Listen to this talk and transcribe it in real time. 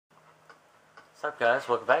What's up, guys?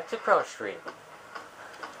 Welcome back to Prostreet.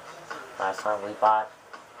 Last time we bought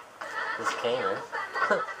this Cayman.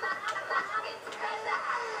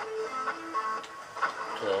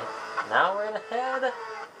 Okay, now we're gonna head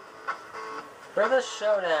for the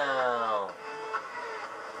showdown.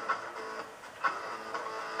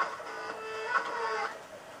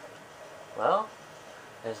 Well,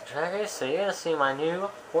 there's a track race, so you're gonna see my new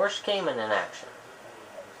Porsche Cayman in action.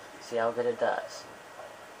 See how good it does.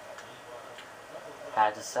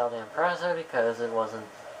 Had to sell the Impreza because it wasn't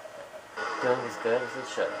doing as good as it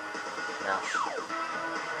should have. Now,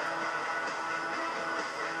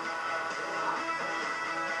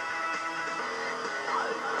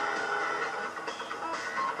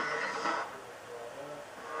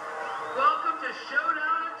 welcome to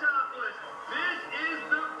Showdown at Topless. This is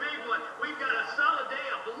the big one. We've got a solid day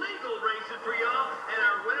of legal racing for y'all, and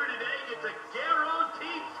our winner today gets a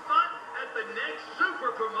guaranteed spot at the next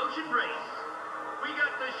super promotion race. We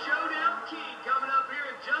got the Showdown King coming up here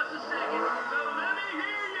in just a second, so let me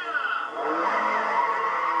hear ya!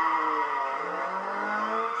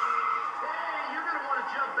 Hey, you're gonna want to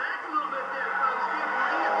jump back a little bit there, folks. Get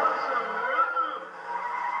ready for some room.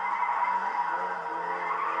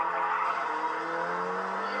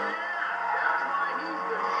 Yeah, that's why he's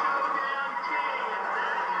the Showdown King, and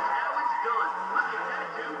that is how it's done. Look at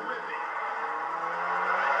that dude whip it.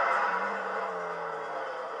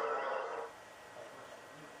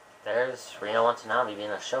 there's Reno Watanabe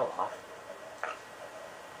being a show-off.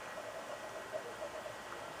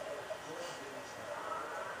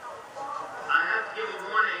 I have to give a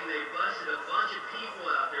warning, they busted a bunch of people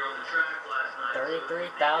out there on the track last night.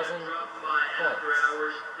 33,000 Dropped by after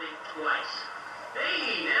hours, think twice.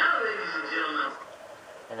 Hey, now, ladies and gentlemen.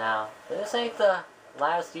 And now, this ain't the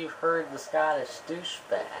last you've heard the Scottish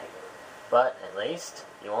douchebag, but at least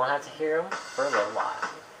you won't have to hear him for a little while.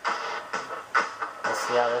 Let's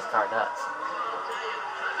see how this car does. I'll tell you,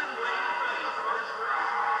 I've been waiting for this first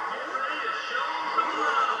race. Get ready to show them some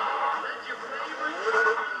love. Let your favorite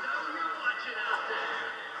driver know you're watching out there.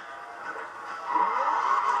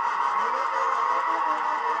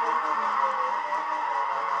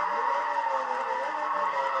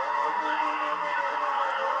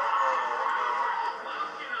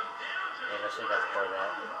 Smoking them down to Maybe I should have for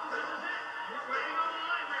that. this is it. We're waiting on the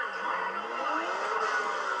line. We're waiting on the line.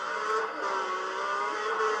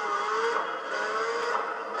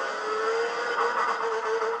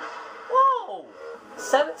 Whoa!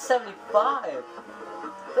 775!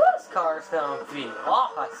 This car's gonna be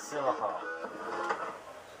awesome!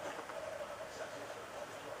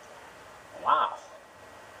 Wow.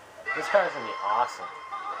 This car's gonna be awesome. I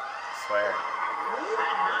swear.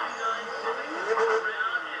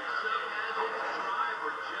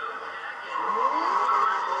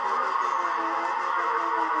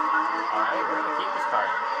 Alright, we're gonna keep this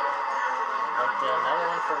card. Up to another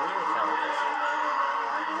one for wheel challenges.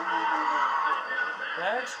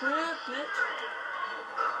 Bad script, bitch.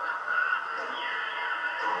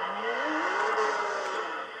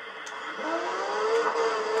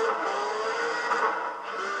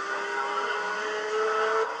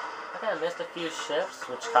 I think I missed a few shifts,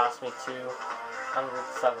 which cost me 2/10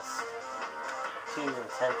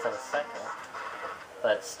 of a second.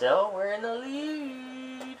 But still, we're in the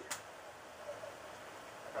lead.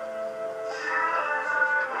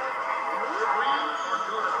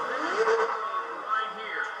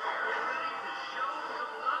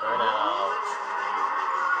 Burnout.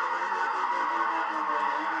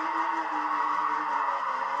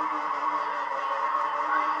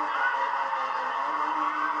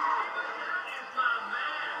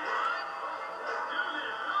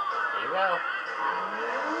 Here you go.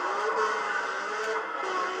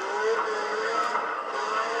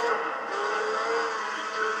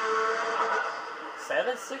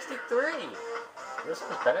 $763. This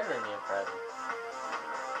was better than the Impreza.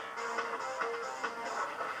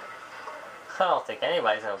 I don't think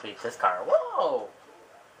anybody's gonna beat this car. Whoa!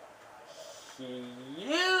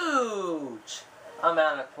 Huge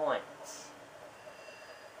amount of points.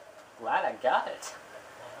 Glad I got it.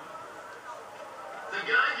 The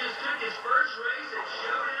guy just took his first race at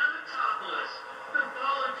Showdown at Topless. Been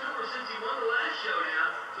following Cooper since he won the last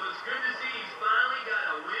Showdown, so it's good to see he's finally got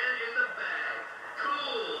a win in the bag.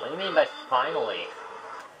 Cool. What do you mean by finally?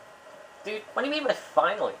 Dude, what do you mean by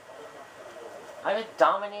finally? I've been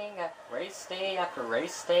dominating at race day after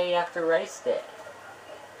race day after race day.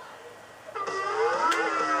 Okay,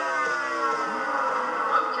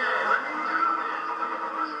 let me do this. The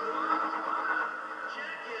first one.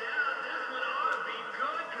 Check it out. This one ought to be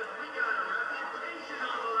good because we got a reputation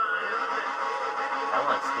on the line. Come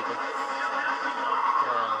on, stupid.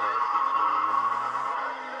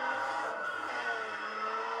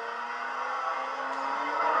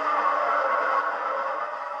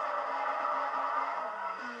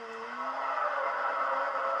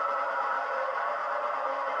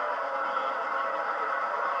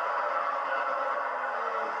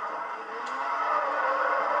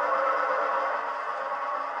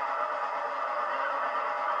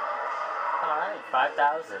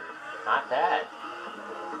 5,000. Not bad.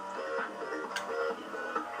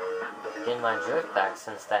 Getting my drift back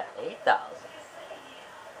since that 8,000.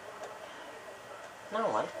 No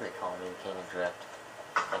wonder they call me the king of drift,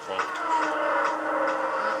 I think.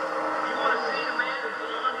 You want to see the man who's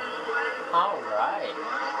on his way? Alright.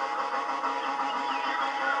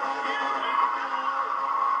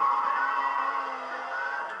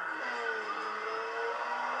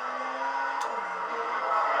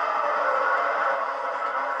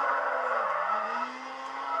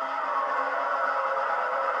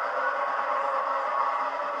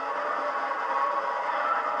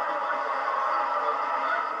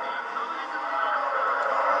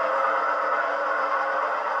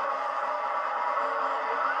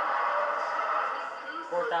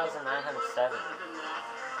 $4,970.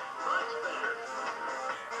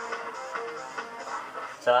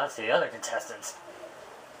 So that's the other contestants.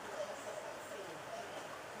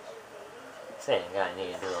 Same guy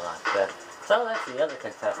need to do a lot better. So that's the other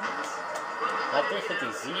contestants. My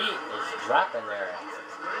 350Z is dropping their asses.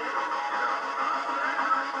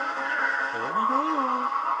 Here we go.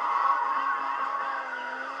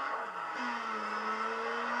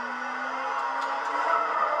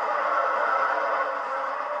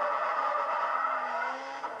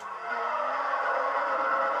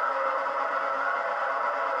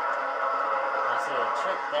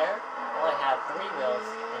 Trick there, only had 3 wheels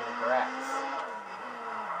in the grass.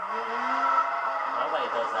 Nobody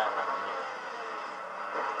does that around here.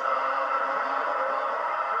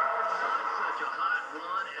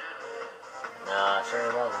 Nah, sure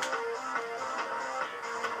wasn't.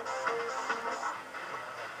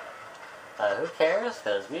 Who cares?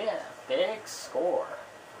 Because we had a big score.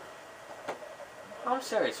 I'm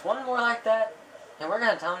serious, one more like that, and we're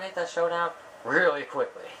going to dominate that showdown really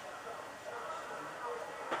quickly.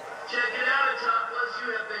 Check it out, Topless. You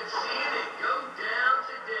have been seeing it go down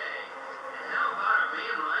today. And how about our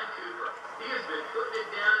man, Ryan Cooper? He has been putting it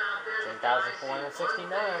down out there.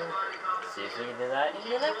 10,469. See if we can do that in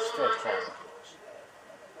the next drift challenge.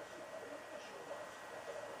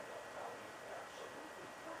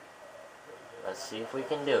 Let's see if we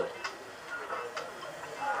can do it.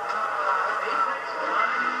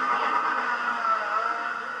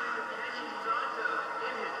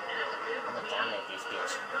 I'm gonna dominate these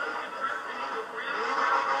bitches.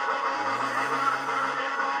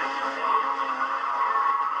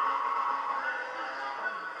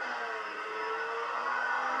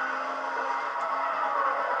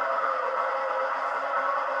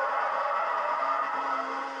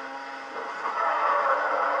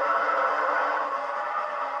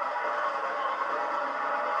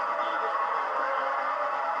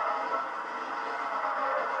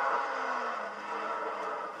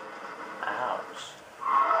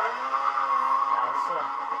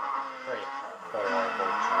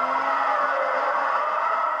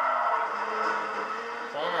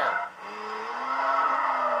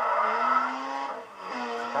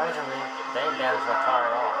 Surprisingly, they didn't damage my car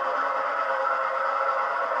at all.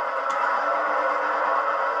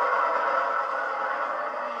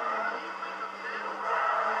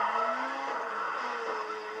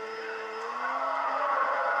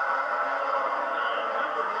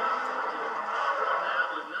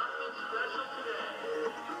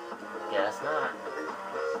 Guess not.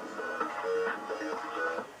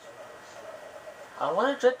 I would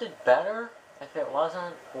have drifted better if it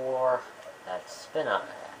wasn't for that spin up.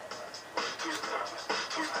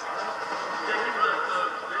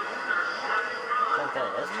 Same thing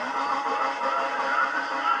this time.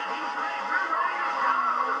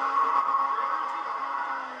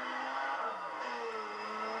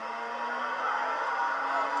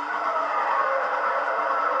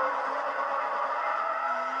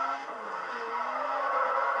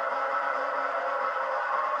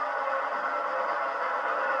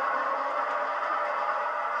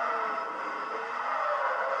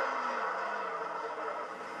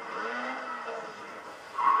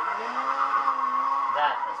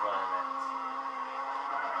 That is what I meant.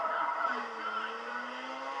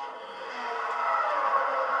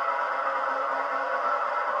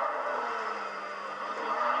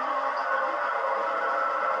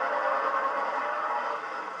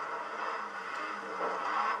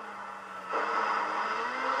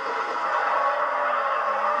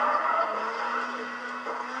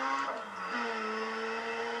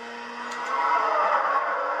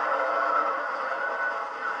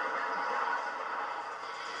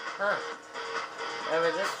 Huh.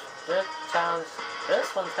 Remember this challenge,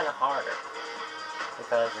 this one's kind of harder.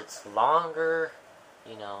 Because it's longer,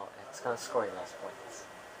 you know, it's going to score you less points.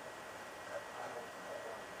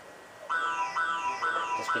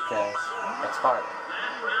 just because it's harder.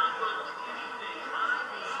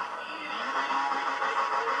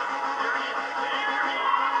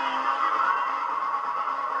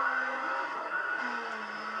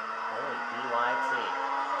 Holy BYT.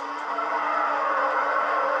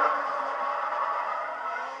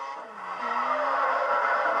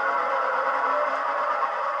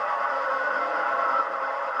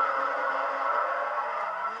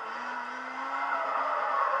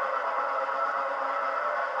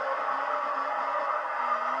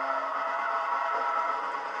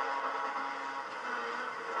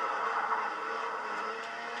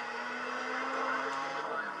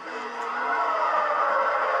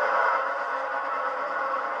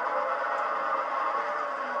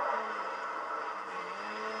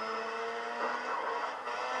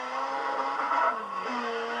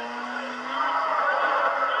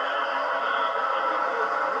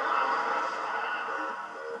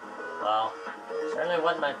 Well, certainly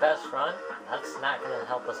wasn't my best run. That's not going to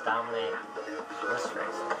help us dominate this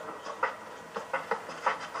race.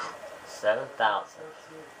 7,000.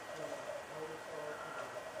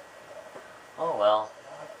 Oh well.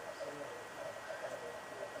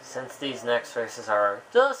 Since these next races are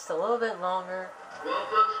just a little bit longer,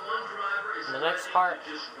 in the next part,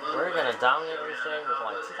 we're going to dominate everything with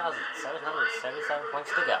like 2,777 points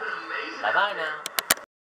to go. Bye-bye now.